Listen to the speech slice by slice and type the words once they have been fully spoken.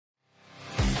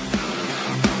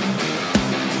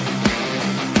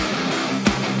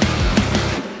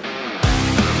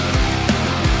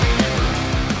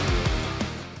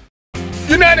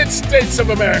States of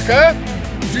America,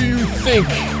 do you think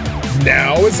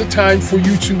now is the time for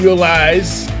you to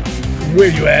realize where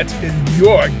you're at in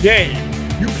your game?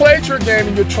 You played your game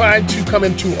and you're trying to come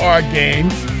into our game,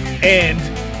 and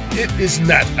it is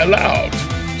not allowed.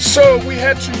 So we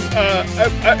had to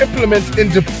implement and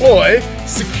deploy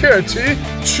security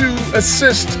to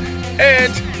assist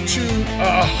and to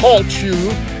halt you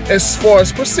as far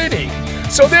as proceeding.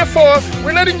 So therefore,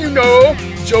 we're letting you know,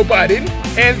 Joe Biden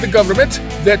and the government,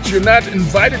 that you're not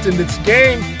invited in this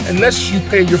game unless you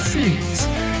pay your fees.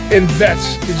 And that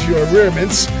is your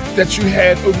arrearments that you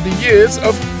had over the years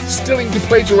of stealing the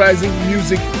plagiarizing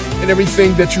music and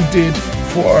everything that you did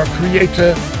for our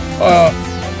creator.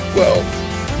 Well,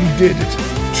 you did it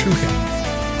to him,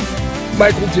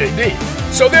 Michael J.D.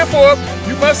 So therefore,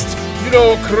 you must,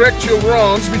 correct your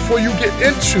wrongs before you get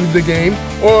into the game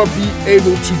or be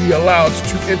able to be allowed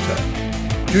to enter.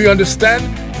 Do you understand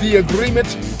the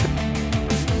agreement?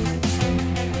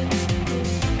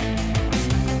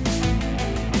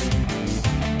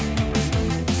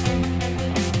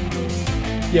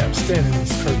 Yeah, I'm standing in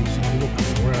these curtains and I'm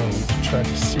looking around to try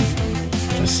to see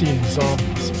if I see any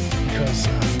zombies, because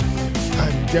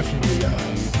I'm definitely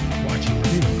watching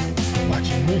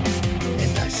me,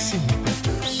 and I see that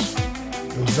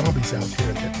there's zombies out here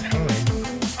at that time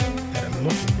that I'm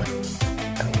looking, but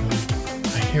I don't know,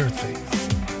 I hear things.